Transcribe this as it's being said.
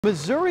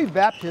Missouri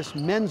Baptist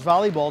men's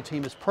volleyball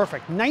team is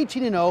perfect,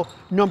 19-0,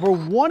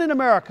 #1 in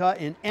America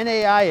in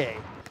NAIA.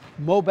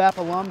 MoBap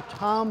alum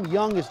Tom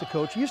Young is the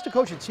coach. He used to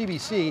coach at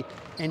CBC,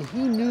 and he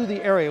knew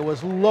the area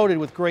was loaded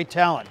with great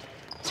talent.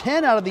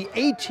 10 out of the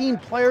 18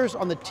 players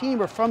on the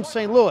team are from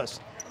St. Louis,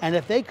 and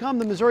if they come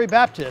to Missouri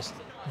Baptist,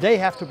 they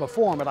have to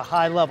perform at a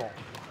high level.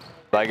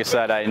 Like I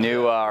said, I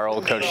knew our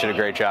old coach did a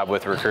great job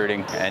with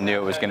recruiting and knew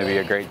it was going to be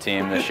a great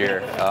team this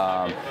year.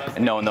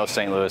 And knowing those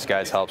St. Louis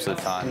guys helps a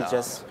ton. We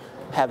just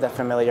have that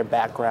familiar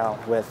background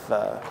with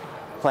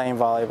playing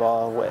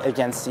volleyball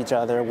against each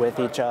other, with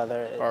each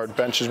other. Our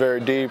bench is very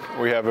deep.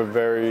 We have a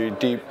very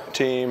deep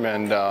team,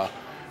 and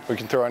we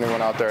can throw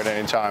anyone out there at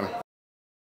any time.